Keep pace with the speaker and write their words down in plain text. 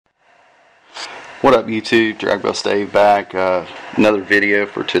What up YouTube, Drag Bust Dave back, another video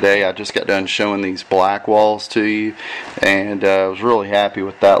for today. I just got done showing these black walls to you and I was really happy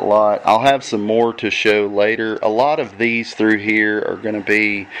with that lot. I'll have some more to show later. A lot of these through here are going to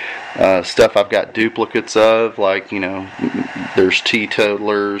be stuff I've got duplicates of, like, you know, there's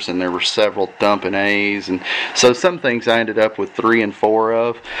teetotalers and there were several dumping A's, and so some things I ended up with 3 and 4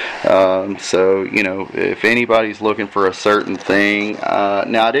 of. So, you know, if anybody's looking for a certain thing,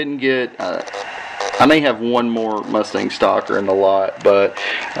 now I didn't get I may have one more Mustang Stalker in the lot, but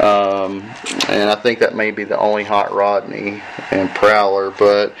and I think that may be the only Hot Rodney and Prowler,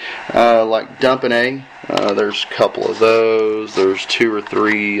 but like Dumpin' A, there's a couple of those. There's 2 or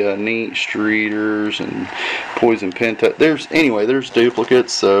 3 neat streeters and Poison Penta. There's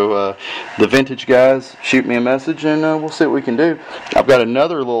duplicates. So the vintage guys, shoot me a message and we'll see what we can do. I've got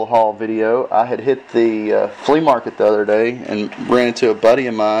another little haul video. I had hit the flea market the other day and ran into a buddy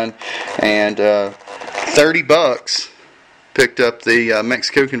of mine, and $30 picked up the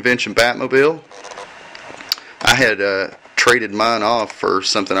Mexico Convention Batmobile. I had traded mine off for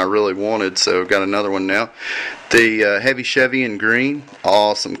something I really wanted, so got another one now. The heavy Chevy in green,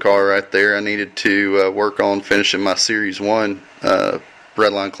 awesome car right there. I needed to work on finishing my Series 1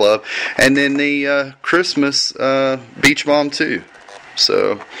 Redline Club, and then the Christmas Beach Bomb 2.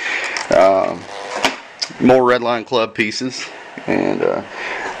 So more Redline Club pieces. And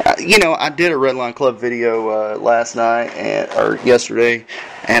you know, I did a Redline Club video last night or yesterday,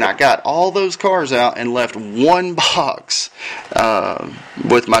 and I got all those cars out and left one box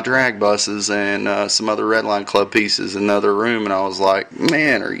with my drag buses and some other Redline Club pieces in another room, and I was like,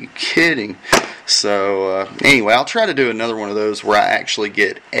 man, are you kidding? So anyway, I'll try to do another one of those where I actually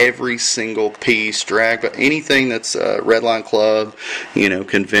get every single piece drag, but anything that's Redline Club, you know,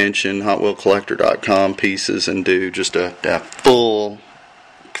 convention, HotWheelCollector.com pieces, and do just a full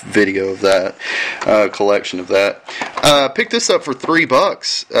video of that, collection of that. Picked this up for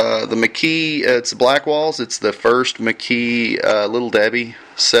 $3. The McKee, it's Black Walls. It's the first McKee Little Debbie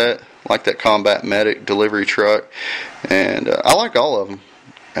set, like that Combat Medic delivery truck, and I like all of them.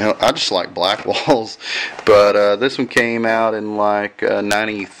 I just like black walls, but this one came out in like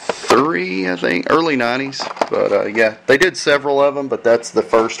 93, I think, early 90s. But yeah, they did several of them, but that's the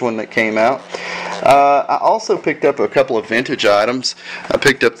first one that came out. I also picked up a couple of vintage items. I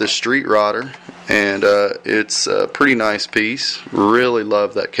picked up this Street Rodder, and it's a pretty nice piece. Really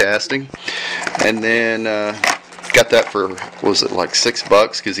love that casting. And then got that for, was it like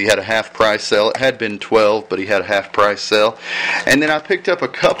 $6 because he had a half price sale. It had been 12, but he had a half price sale. And then I picked up a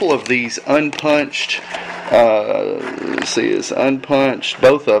couple of these unpunched, let's see, it's unpunched,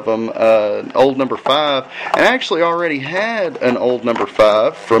 both of them, old number 5. And I actually already had an old number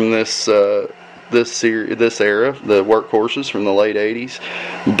 5 from this this era, the workhorses from the late 80s.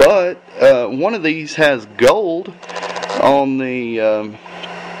 But one of these has gold on the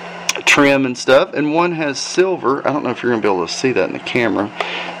trim and stuff, and one has silver. I don't know if you're going to be able to see that in the camera,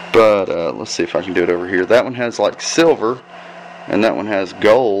 but let's see if I can do it over here. That one has like silver, and that one has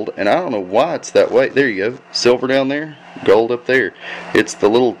gold, and I don't know why it's that way. There you go, silver down there, gold up there. It's the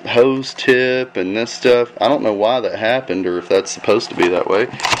little hose tip and this stuff. I don't know why that happened, or if that's supposed to be that way.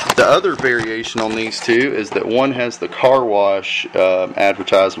 The other variation on these two is that one has the car wash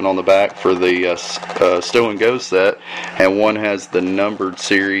advertisement on the back for the Stow and Go set, and one has the numbered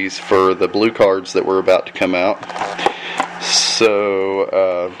series for the blue cards that were about to come out.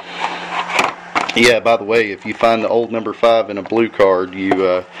 So yeah, by the way, if you find the old number 5 in a blue card, you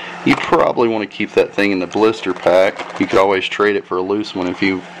probably want to keep that thing in the blister pack. You could always trade it for a loose one if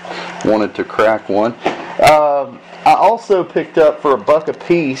you wanted to crack one. I also picked up for $1 a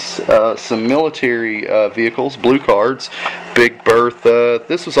piece some military vehicles, blue cards, Big Bertha.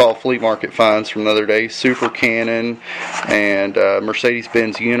 This was all flea market finds from the other day. Super Cannon and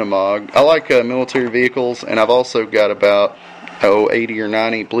Mercedes-Benz Unimog. I like military vehicles, and I've also got about 80 or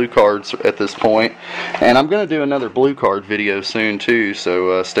 90 blue cards at this point, and I'm going to do another blue card video soon too,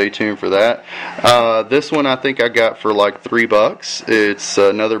 so stay tuned for that. This one I think I got for like $3. It's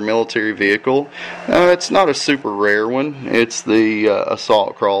another military vehicle. It's not a super rare one. It's the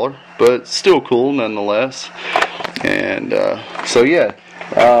assault crawler, but still cool nonetheless. And so yeah,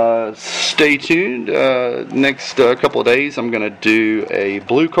 stay tuned. Next couple of days I'm going to do a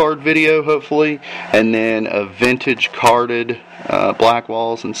blue card video hopefully, and then a vintage carded black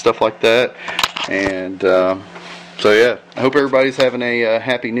walls and stuff like that. And so yeah, I hope everybody's having a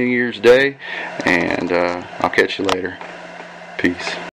happy New Year's Day, and I'll catch you later. Peace.